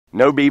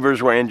No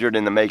beavers were injured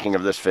in the making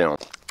of this film.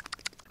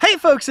 Hey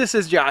folks, this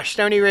is Josh,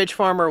 Stoney Ridge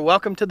Farmer.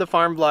 Welcome to the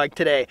farm vlog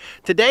today.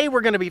 Today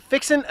we're going to be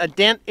fixing a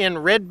dent in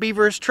Red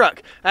Beaver's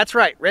truck. That's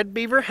right, Red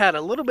Beaver had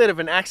a little bit of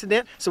an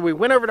accident, so we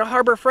went over to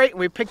Harbor Freight and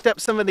we picked up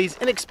some of these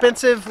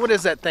inexpensive, what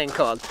is that thing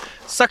called?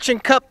 Suction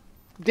cup,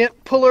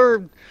 dent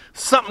puller,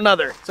 something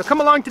other. So come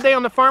along today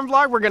on the farm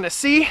vlog. We're going to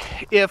see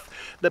if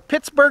the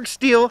Pittsburgh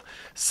steel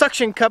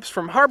suction cups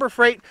from Harbor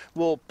Freight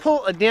will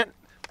pull a dent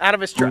out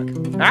of his truck.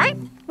 All right?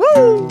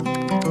 Woo!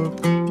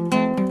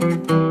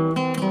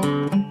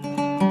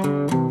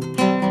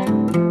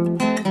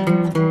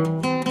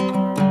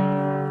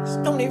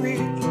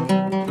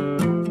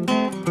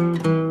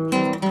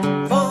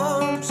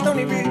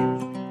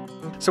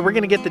 So we're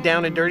going to get the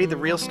down and dirty, the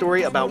real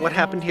story about what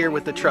happened here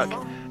with the truck.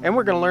 And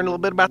we're going to learn a little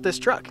bit about this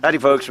truck. Howdy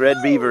folks, Red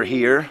Beaver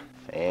here.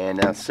 And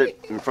I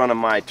sit in front of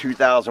my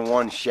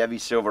 2001 Chevy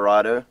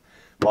Silverado.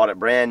 Bought it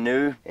brand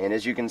new. And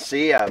as you can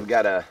see, I've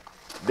got a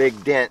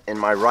big dent in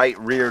my right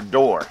rear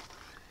door.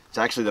 It's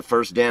actually the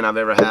first dent I've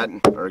ever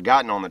had or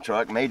gotten on the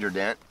truck, major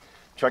dent.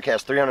 The truck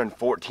has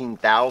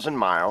 314,000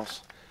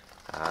 miles.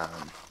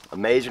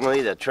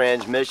 Amazingly, the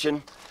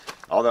transmission,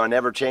 although I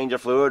never changed the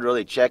fluid,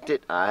 really checked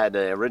it. I had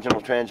the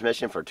original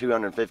transmission for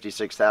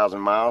 256,000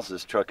 miles.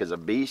 This truck is a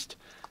beast.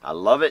 I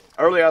love it.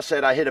 Earlier I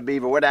said I hit a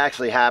beaver. What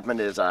actually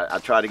happened is I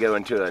tried to go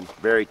into a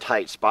very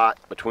tight spot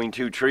between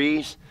two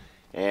trees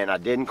and I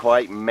didn't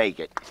quite make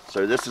it.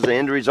 So this is the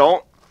end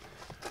result.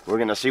 We're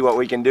gonna see what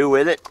we can do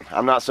with it.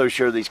 I'm not so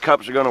sure these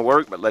cups are gonna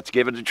work, but let's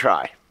give it a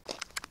try.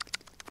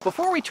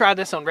 Before we try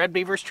this on Red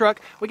Beaver's truck,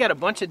 we got a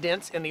bunch of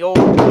dents in the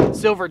old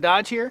silver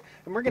Dodge here,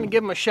 and we're going to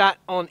give them a shot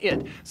on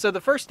it. So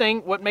the first thing,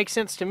 what makes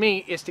sense to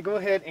me, is to go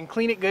ahead and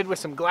clean it good with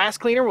some glass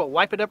cleaner. We'll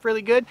wipe it up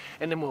really good,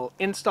 and then we'll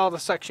install the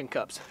suction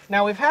cups.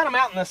 Now we've had them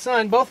out in the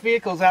sun, both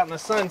vehicles out in the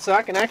sun, so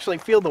I can actually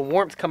feel the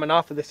warmth coming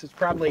off of this. It's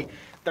probably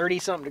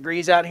 30-something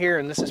degrees out here,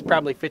 and this is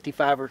probably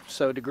 55 or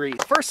so degrees.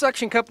 First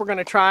suction cup we're going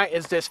to try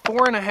is this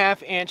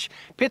 4.5-inch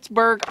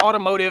Pittsburgh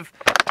Automotive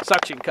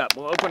suction cup.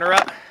 We'll open her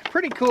up.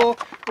 Pretty cool.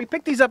 We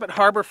picked these up at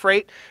Harbor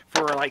Freight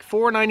for like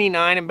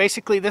 $4.99, and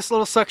basically this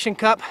little suction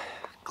cup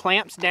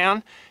clamps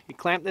down. You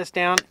clamp this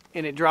down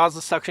and it draws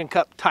the suction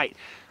cup tight.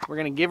 We're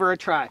going to give her a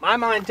try. My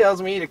mind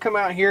tells me to come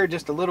out here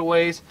just a little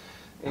ways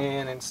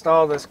and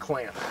install this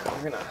clamp.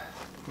 We're going to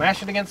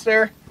mash it against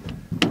there,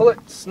 pull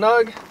it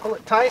snug, pull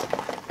it tight.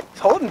 It's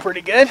holding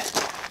pretty good.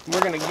 And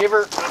we're going to give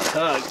her a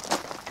tug.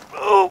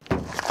 Oh!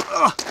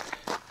 Oh.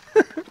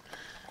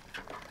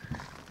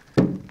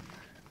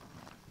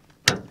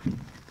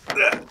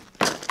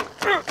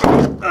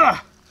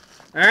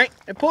 All right,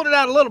 I pulled it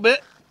out a little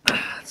bit.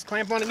 Let's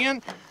clamp on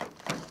again.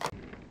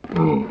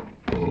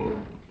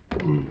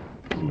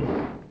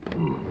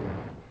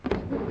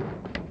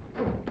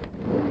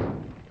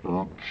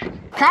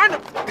 Kind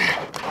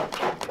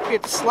of,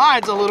 it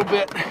slides a little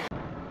bit.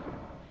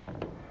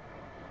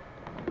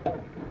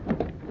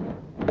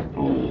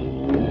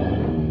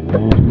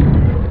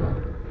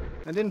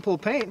 I didn't pull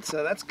paint,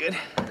 so that's good.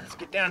 Let's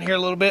get down here a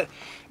little bit.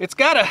 It's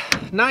got a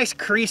nice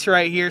crease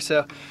right here,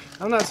 so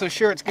I'm not so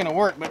sure it's gonna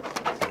work, but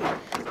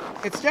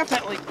it's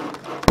definitely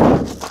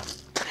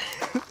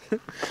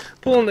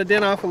pulling the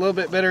dent off a little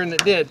bit better than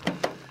it did.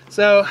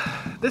 So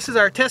this is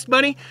our test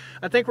bunny.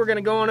 I think we're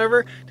gonna go on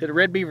over to the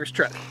Red Beaver's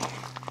truck.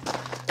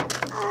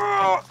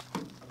 Oh,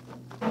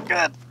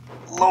 good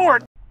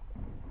Lord.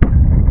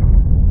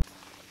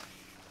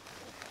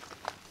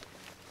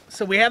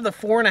 So we have the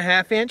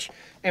 4.5-inch,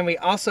 and we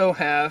also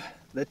have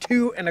the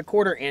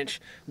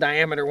 2.25-inch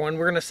diameter one.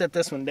 We're gonna set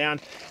this one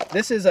down.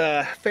 This is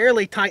a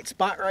fairly tight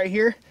spot right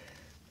here,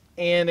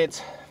 and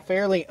it's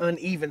fairly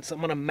uneven. So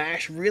I'm gonna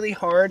mash really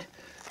hard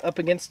up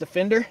against the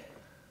fender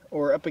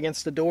or up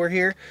against the door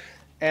here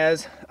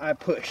as I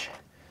push.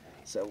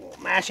 So we'll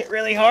mash it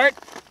really hard,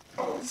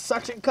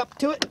 suction cup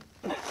to it,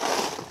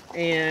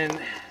 and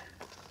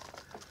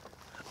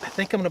I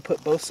think I'm gonna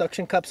put both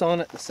suction cups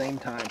on at the same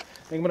time.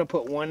 I think I'm gonna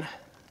put one.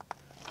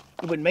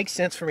 It would make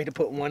sense for me to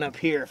put one up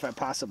here if I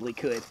possibly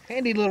could.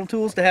 Handy little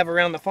tools to have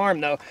around the farm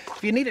though.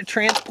 If you need to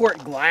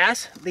transport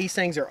glass, these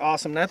things are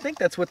awesome. And I think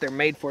that's what they're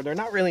made for. They're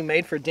not really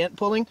made for dent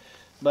pulling,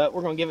 but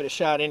we're gonna give it a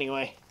shot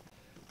anyway.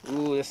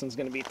 Ooh, this one's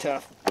gonna be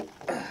tough.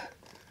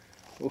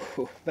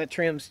 Ooh, that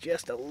trim's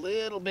just a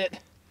little bit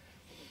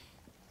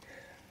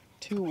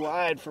too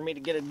wide for me to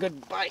get a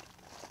good bite.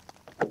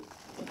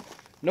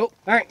 Nope.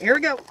 All right, here we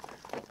go.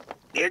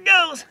 Here it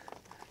goes.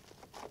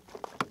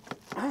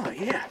 Oh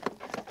yeah.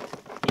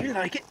 You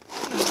like it.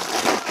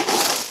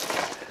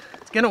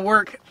 It's gonna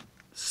work,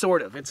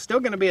 sort of. It's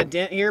still gonna be a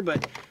dent here,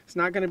 but it's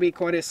not gonna be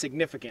quite as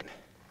significant.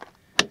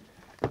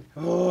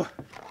 Oh,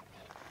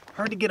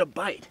 hard to get a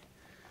bite.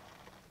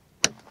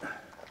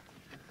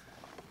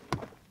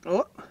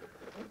 Oh.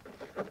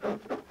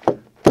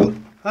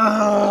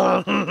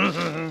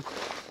 Oh.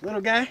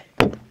 Little guy.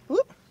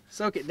 Whoop.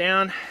 Soak it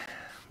down.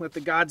 Let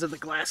the gods of the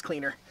glass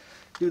cleaner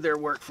do their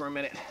work for a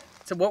minute.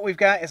 So what we've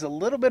got is a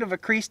little bit of a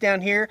crease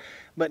down here,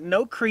 but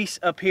no crease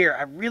up here.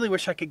 I really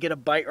wish I could get a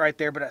bite right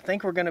there, but I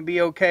think we're gonna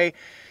be okay.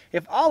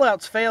 If all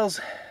else fails,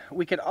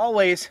 we could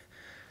always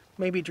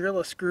maybe drill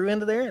a screw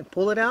into there and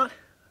pull it out.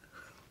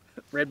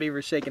 Red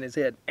Beaver's shaking his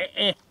head.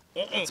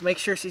 Let's make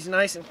sure she's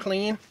nice and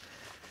clean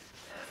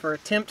for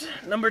attempt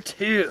number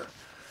 2.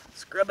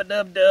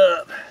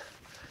 Scrub-a-dub-dub.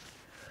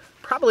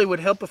 Probably would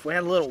help if we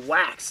had a little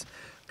wax.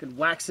 Could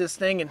wax this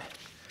thing and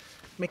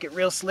make it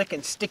real slick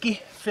and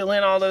sticky. Fill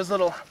in all those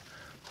little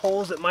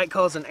holes that might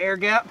cause an air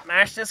gap.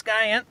 Mash this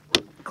guy in.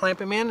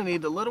 Clamp him in. I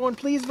need the little one,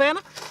 please,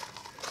 Vanna.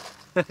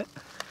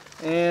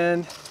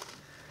 And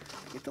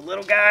get the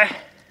little guy.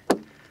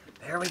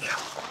 There we go.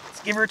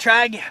 Let's give her a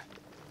try again.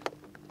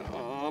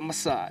 Oh,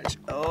 massage.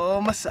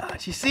 Oh,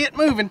 massage. You see it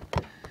moving.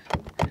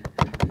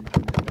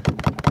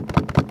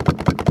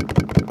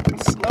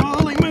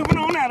 Slowly moving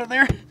on out of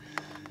there.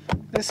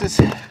 This is...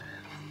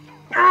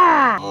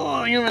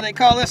 Oh, you know what they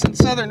call this in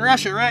southern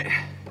Russia, right?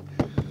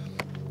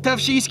 Tough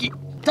shiski.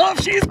 Tough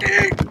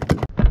shiski!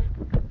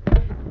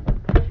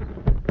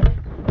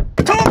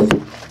 Tough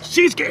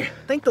shiski!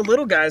 I think the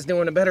little guy's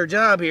doing a better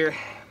job here.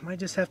 Might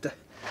just have to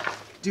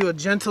do a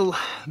gentle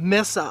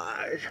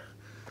massage.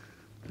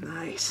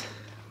 Nice.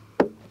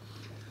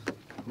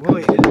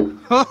 Boy.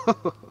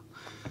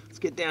 Let's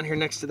get down here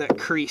next to that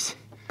crease.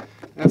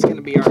 That's going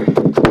to be our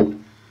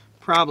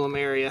problem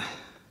area.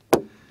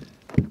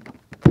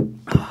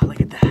 Oh,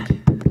 look at that.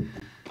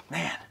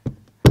 Man.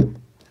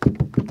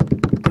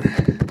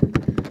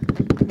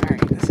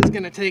 Alright, this is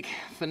going to take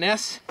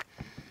finesse.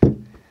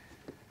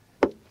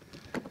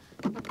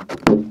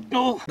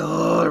 Oh,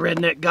 the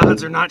redneck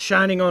gods are not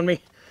shining on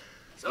me.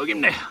 Soak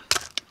him down.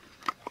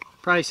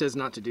 Probably says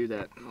not to do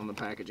that on the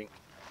packaging.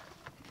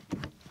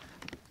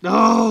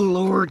 Oh,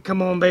 Lord,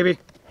 come on, baby.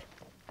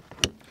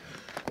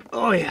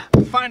 Oh, yeah.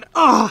 Find,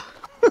 oh,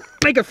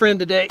 make a friend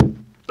today.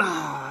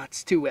 Ah,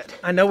 it's too wet.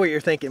 I know what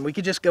you're thinking. We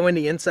could just go in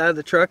the inside of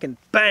the truck and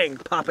bang,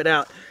 pop it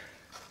out.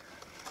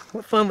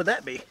 What fun would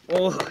that be?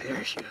 Oh,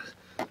 there she goes.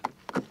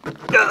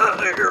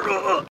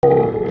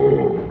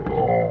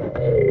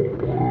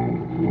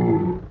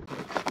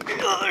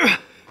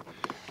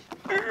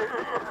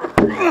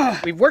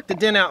 We've worked the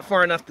dent out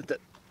far enough that the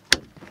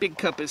big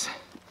cup is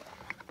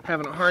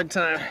having a hard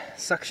time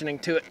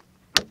suctioning to it.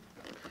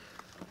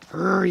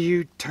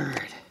 You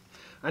turd.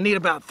 I need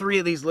about 3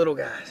 of these little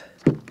guys.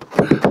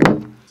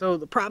 So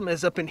the problem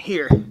is up in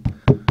here.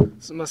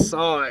 Let's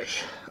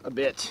massage a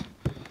bit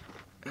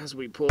as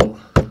we pull.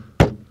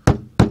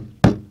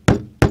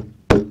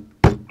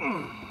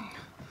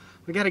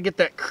 We got to get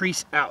that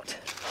crease out.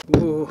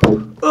 Ooh.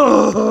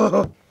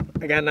 Oh,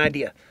 I got an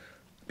idea.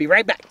 Be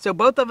right back. So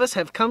both of us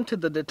have come to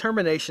the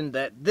determination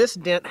that this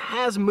dent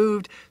has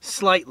moved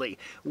slightly.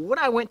 What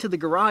I went to the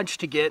garage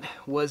to get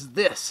was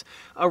this,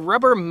 a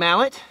rubber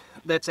mallet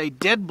that's a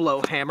dead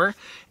blow hammer,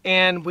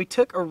 and we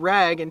took a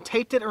rag and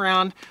taped it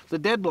around the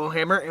dead blow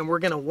hammer, and we're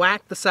going to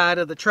whack the side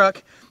of the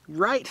truck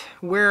right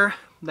where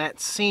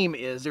that seam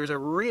is. There's a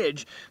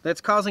ridge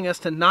that's causing us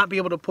to not be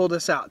able to pull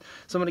this out.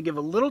 So I'm going to give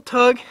a little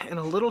tug and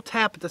a little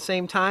tap at the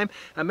same time.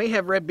 I may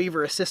have Red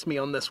Beaver assist me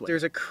on this one.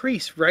 There's a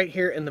crease right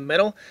here in the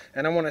middle,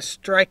 and I want to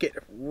strike it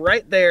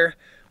right there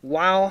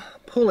while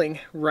pulling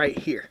right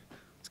here.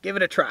 Let's give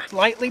it a try.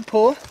 Slightly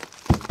pull,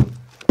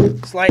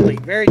 slightly,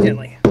 very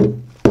gently.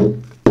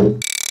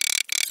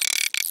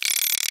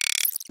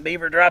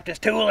 Beaver dropped his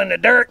tool in the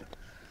dirt.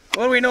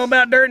 What do we know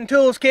about dirt and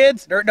tools,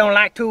 kids? Dirt don't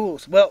like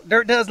tools. Well,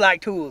 dirt does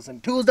like tools,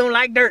 and tools don't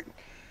like dirt.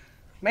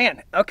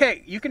 Man,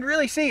 okay, you can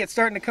really see it's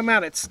starting to come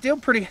out. It's still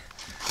pretty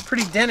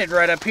dented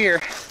right up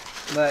here,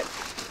 but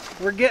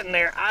we're getting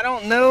there. I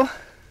don't know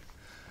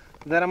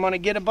that I'm gonna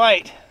get a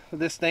bite with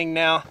this thing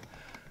now.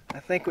 I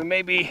think we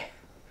may be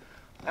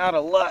out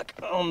of luck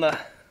on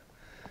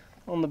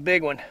the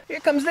big one.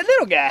 Here comes the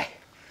little guy.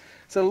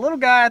 So the little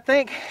guy, I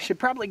think, should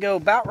probably go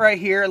about right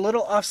here, a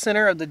little off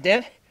center of the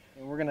dent.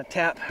 And we're gonna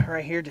tap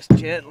right here, just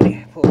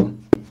gently pull.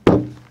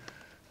 All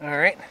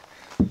right,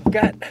 we've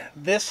got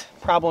this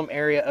problem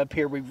area up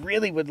here. We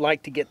really would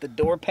like to get the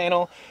door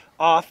panel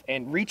off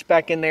and reach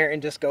back in there and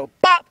just go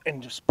pop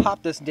and just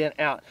pop this dent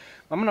out.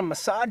 I'm gonna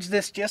massage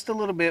this just a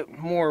little bit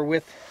more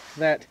with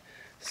that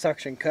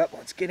suction cup.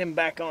 Let's get him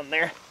back on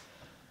there.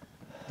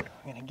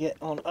 I'm gonna get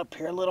on up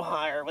here a little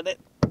higher with it.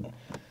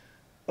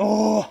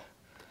 Oh.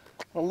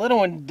 The little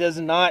one does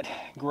not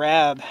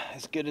grab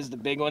as good as the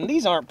big one.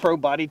 These aren't pro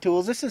body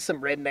tools. This is some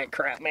redneck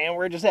crap, man.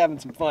 We're just having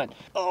some fun.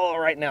 Oh,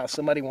 right now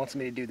somebody wants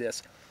me to do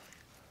this,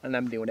 and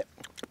I'm doing it.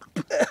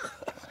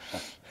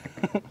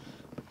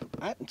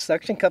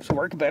 Suction cups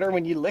work better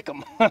when you lick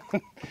them.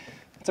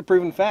 It's a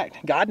proven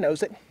fact. God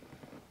knows it.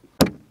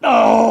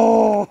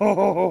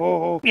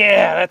 Oh,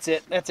 yeah, that's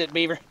it. That's it,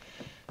 Beaver.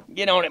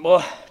 Get on it,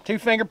 boy.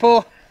 2-finger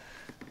pull.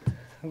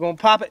 I'm gonna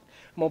pop it.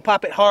 I'm gonna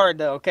pop it hard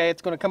though, okay?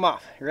 It's gonna come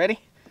off. You ready?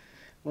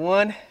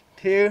 1,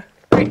 2,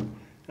 3.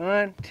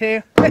 1,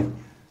 2, 3.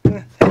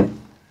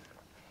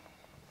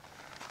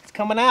 It's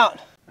coming out.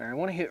 All right, I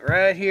want to hit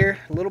right here,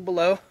 a little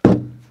below.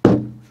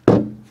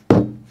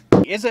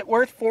 Is it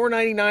worth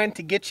 $4.99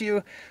 to get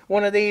you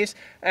one of these?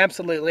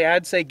 Absolutely.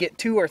 I'd say get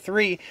 2 or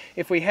 3.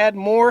 If we had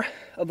more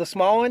of the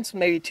small ones,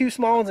 maybe 2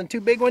 small ones and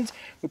 2 big ones,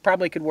 we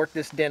probably could work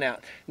this dent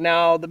out.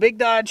 Now the big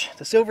Dodge,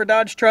 the silver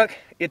Dodge truck,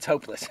 it's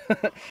hopeless.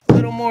 A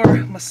little more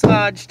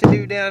massage to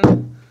do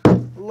down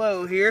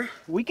low here.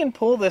 We can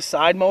pull this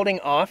side molding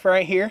off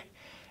right here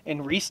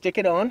and re-stick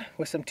it on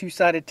with some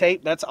 2-sided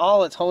tape. That's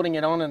all it's holding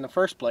it on in the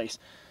first place.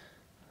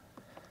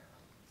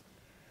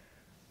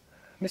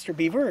 Mr.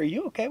 Beaver, are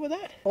you okay with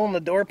that? Pulling the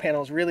door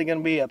panel is really going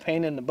to be a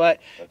pain in the butt.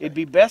 Okay. It'd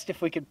be best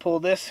if we could pull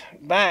this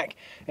back.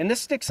 And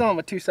this sticks on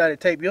with 2-sided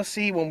tape. You'll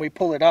see when we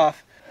pull it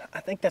off. I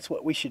think that's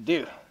what we should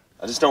do.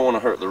 I just don't want to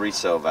hurt the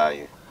resale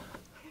value.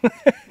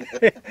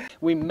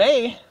 We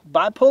may,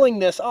 by pulling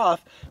this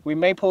off, we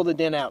may pull the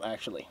dent out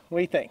actually. What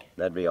do you think?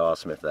 That'd be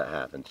awesome if that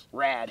happens.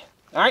 Rad.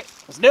 All right,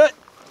 let's do it.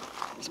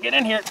 Let's get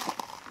in here.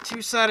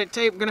 2-sided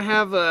tape. We're going to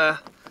have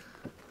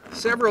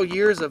several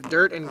years of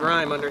dirt and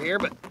grime under here,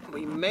 but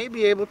we may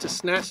be able to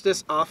snatch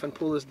this off and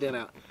pull this dent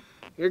out.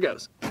 Here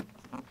goes.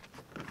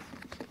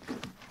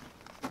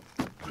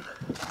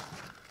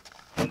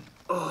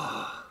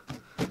 Oh.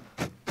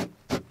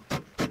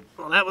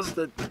 Well, that was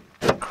the...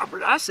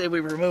 I say we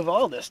remove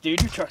all this,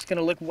 dude. Your truck's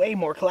gonna look way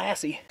more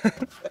classy.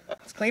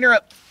 Let's clean her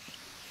up.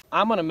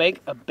 I'm gonna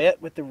make a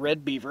bet with the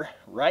Red Beaver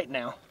right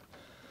now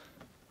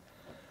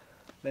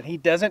that he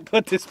doesn't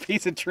put this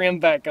piece of trim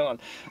back on.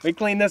 We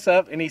clean this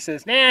up and he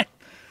says, nah,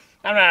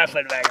 I'm not gonna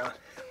put it back on.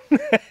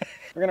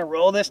 We're gonna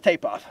roll this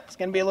tape off. It's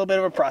gonna be a little bit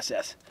of a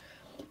process.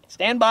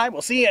 Stand by,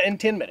 we'll see you in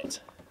 10 minutes.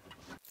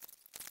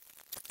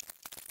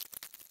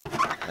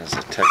 That's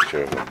the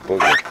texture of a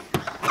booger.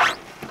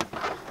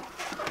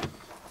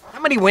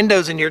 How many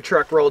windows in your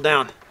truck roll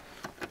down?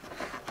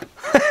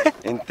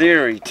 In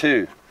theory,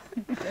 2.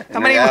 In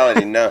many?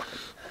 reality, no.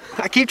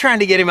 I keep trying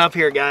to get him up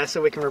here, guys,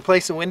 so we can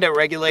replace the window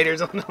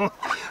regulators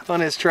on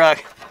his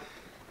truck.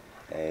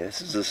 Hey,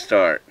 this is a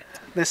start.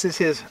 This is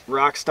his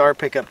Rockstar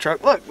pickup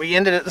truck. Look, we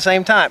ended at the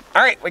same time.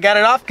 All right, we got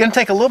it off. Gonna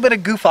take a little bit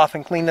of goof off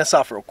and clean this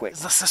off real quick.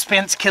 Is the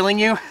suspense killing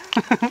you?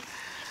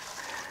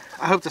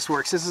 I hope this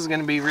works. This is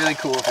gonna be really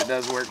cool if it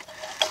does work.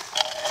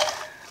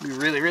 It'll be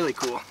really, really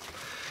cool.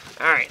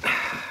 All right,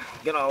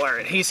 get all our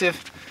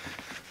adhesive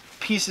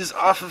pieces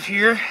off of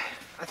here.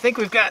 I think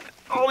we've got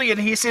all the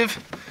adhesive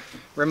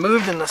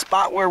removed in the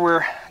spot where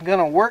we're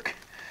gonna work.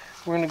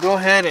 We're gonna go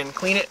ahead and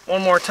clean it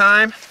one more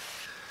time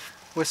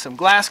with some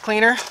glass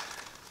cleaner.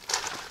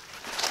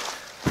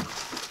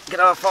 Get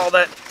off all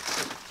that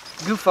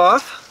goof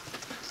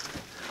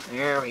off.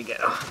 There we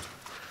go.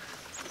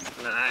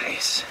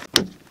 Nice.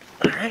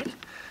 All right.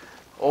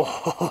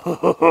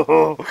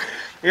 Oh,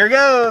 here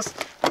goes.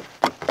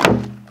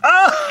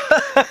 Oh!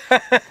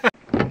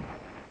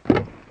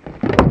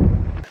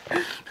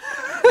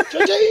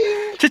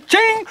 Cha-ching!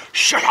 Cha-ching!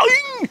 Shang!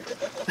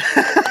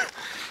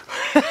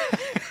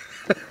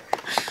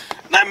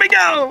 Let me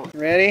go!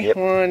 Ready? Yep.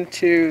 1,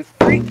 2,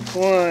 3.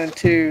 1,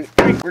 2,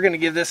 3. We're gonna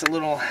give this a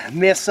little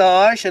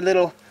massage,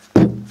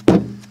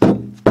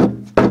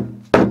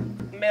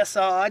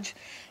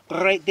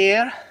 right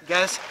there.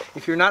 Guys,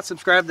 if you're not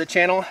subscribed to the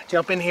channel,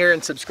 jump in here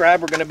and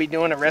subscribe. We're gonna be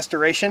doing a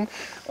restoration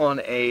on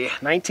a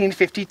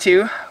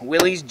 1952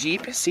 Willys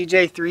Jeep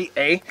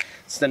CJ3A.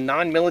 It's the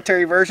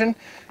non-military version.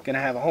 Gonna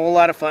have a whole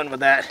lot of fun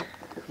with that.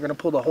 We're gonna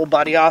pull the whole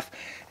body off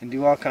and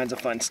do all kinds of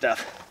fun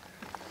stuff.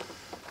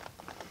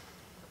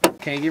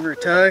 Okay, give her a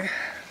tug.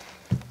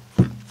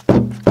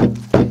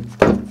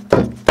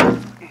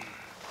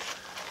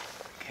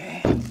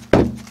 Okay.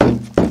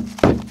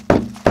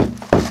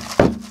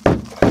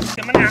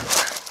 Coming out.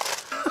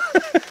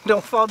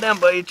 Don't fall down,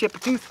 buddy. Chip a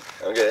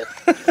tooth. Okay.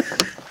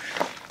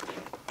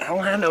 I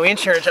don't have no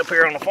insurance up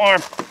here on the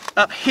farm.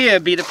 Up here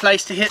be the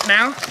place to hit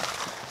now.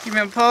 Give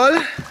me a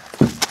pull.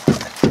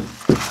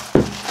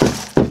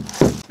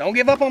 Don't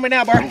give up on me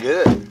now, Bart. I'm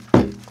good.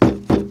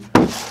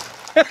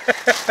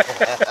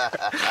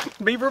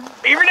 Beaver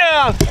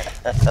down!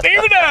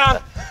 Beaver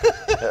down!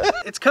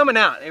 It's coming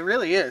out. It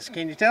really is.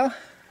 Can you tell?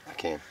 I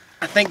can.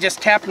 I think just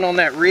tapping on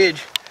that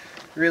ridge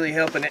really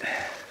helping it.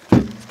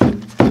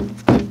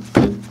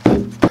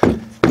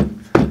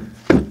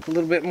 A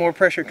little bit more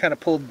pressure, kind of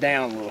pulled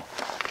down a little.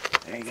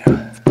 There you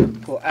go.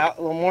 Pull out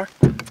a little more.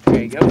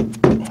 There you go.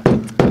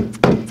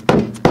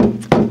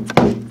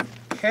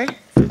 Okay.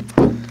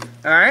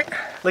 All right.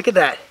 Look at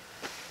that.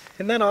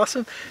 Isn't that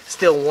awesome?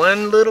 Still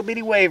one little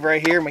bitty wave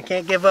right here, and we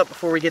can't give up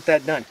before we get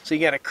that done. So you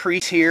got a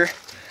crease here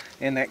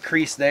and that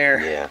crease there.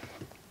 Yeah.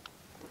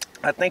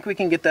 I think we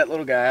can get that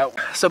little guy out.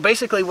 So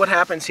basically what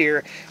happens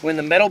here, when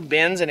the metal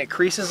bends and it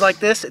creases like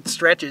this, it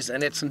stretches,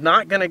 and it's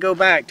not gonna go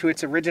back to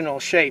its original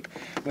shape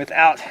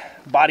without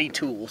body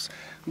tools.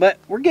 But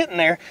we're getting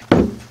there.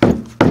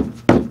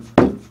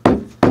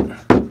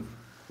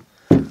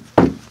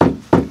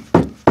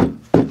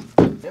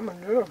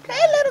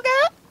 Hey little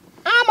guy,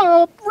 I'm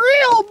a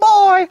real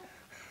boy.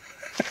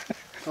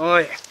 Oh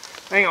yeah,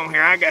 hang on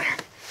here, I got her.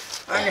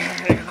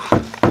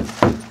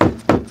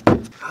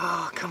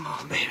 Oh, come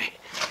on baby.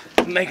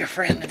 Make a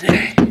friend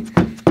today.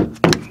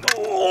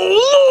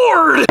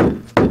 Oh Lord!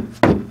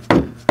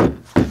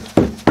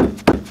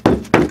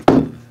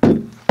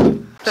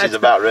 she's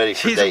about ready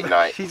for date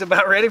night. She's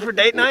about ready for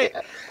date night?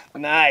 Yeah.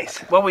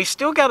 Nice. Well, we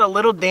still got a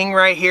little ding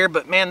right here,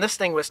 but man, this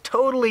thing was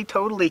totally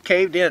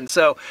caved in.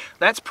 So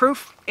that's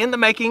proof in the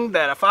making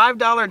that a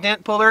 $5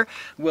 dent puller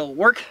will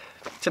work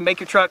to make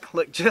your truck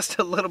look just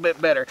a little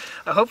bit better.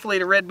 Hopefully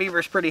the Red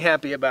Beaver's pretty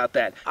happy about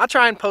that. I'll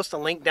try and post a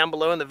link down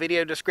below in the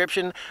video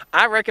description.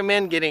 I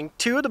recommend getting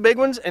 2 of the big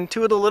ones and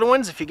 2 of the little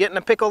ones. If you get in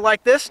a pickle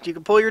like this, you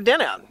can pull your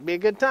dent out. It'd be a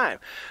good time.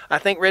 I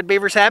think Red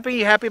Beaver's happy.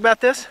 You happy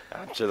about this?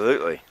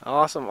 Absolutely.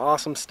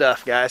 Awesome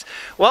stuff, guys.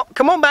 Well,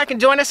 come on back and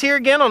join us here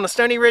again on the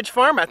Stoney Ridge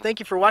Farm. I thank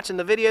you for watching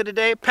the video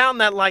today. Pound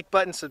that like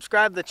button,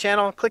 subscribe to the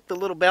channel, click the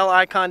little bell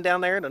icon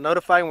down there to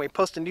notify when we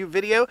post a new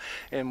video,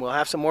 and we'll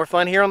have some more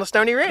fun here on the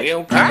Stoney Ridge.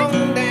 All right? Woo!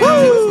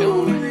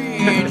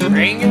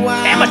 Bring your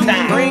wife, Hammer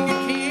time. bring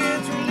your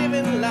kids, we're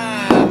living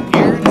life,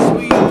 pure and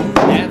sweet.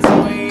 That's the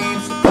way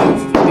it's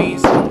supposed to be,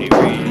 Stoney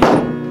Ridge.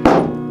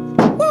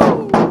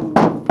 Woo!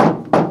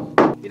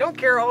 You don't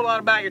care a whole lot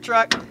about your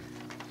truck,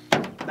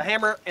 the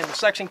hammer and the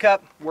suction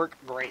cup work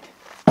great.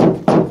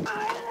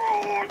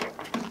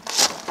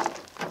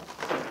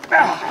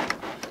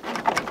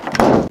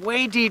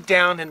 Way deep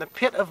down in the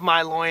pit of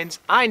my loins,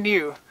 I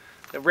knew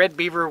the Red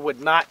Beaver would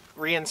not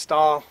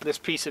reinstall this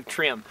piece of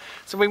trim.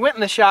 So we went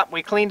in the shop,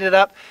 we cleaned it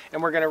up,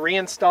 and we're gonna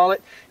reinstall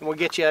it, and we'll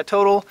get you a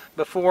total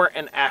before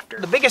and after.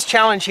 The biggest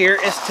challenge here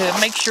is to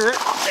make sure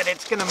that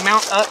it's gonna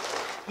mount up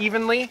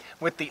evenly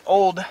with the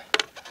old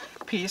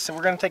piece. And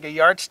we're gonna take a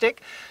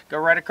yardstick, go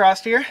right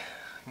across here,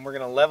 and we're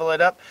gonna level it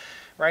up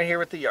right here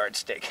with the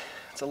yardstick.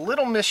 It's a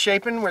little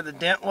misshapen where the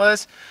dent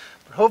was,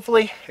 but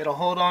hopefully it'll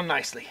hold on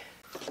nicely.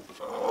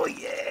 Oh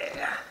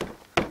yeah.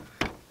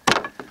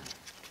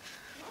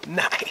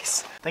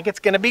 Nice. I think it's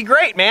gonna be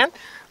great, man.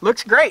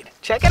 Looks great.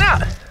 Check it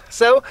out.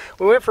 So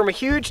we went from a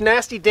huge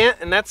nasty dent,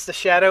 and that's the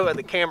shadow of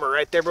the camera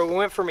right there, but we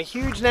went from a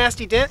huge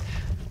nasty dent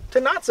to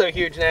not so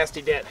huge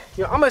nasty dent.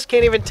 You almost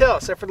can't even tell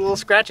except for the little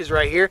scratches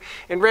right here.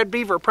 And Red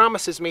Beaver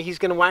promises me he's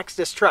gonna wax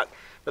this truck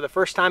for the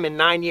first time in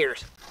 9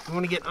 years. You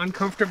wanna get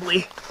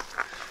uncomfortably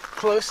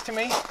close to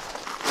me?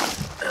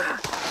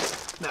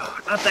 No,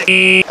 not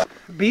that.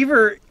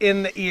 Beaver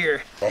in the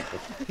ear.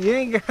 You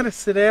ain't gotta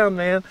sit down,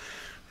 man.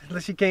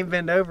 Unless you can't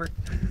bend over.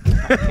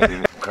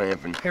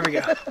 Cramping. Here we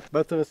go.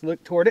 Both of us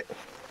look toward it.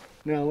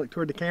 Now look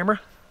toward the camera.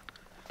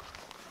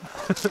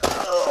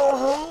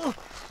 Oh,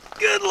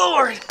 good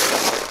Lord.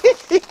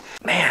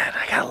 Man,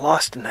 I got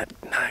lost in that.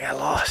 I got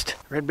lost.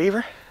 Red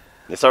Beaver?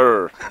 Yes,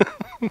 sir.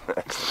 You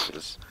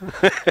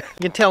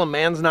can tell a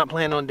man's not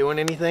planning on doing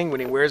anything when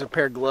he wears a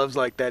pair of gloves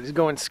like that. He's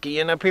going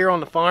skiing up here on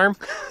the farm.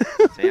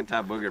 It's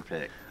anti-booger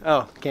pick.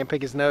 Oh, can't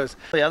pick his nose.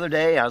 The other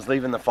day I was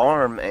leaving the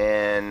farm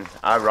and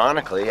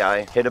ironically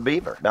I hit a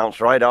beaver. Bounced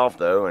right off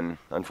though, and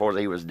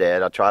unfortunately he was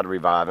dead. I tried to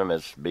revive him.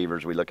 As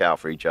beavers we look out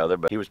for each other,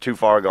 but he was too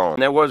far gone.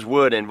 There was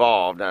wood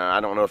involved. I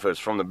don't know if it was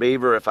from the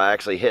beaver, if I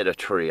actually hit a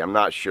tree. I'm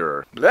not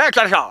sure. That's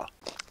all.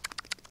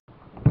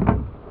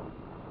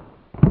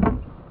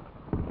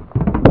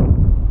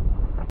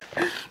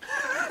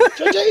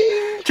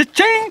 Cha-ching!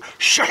 Cha-ching!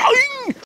 Shang!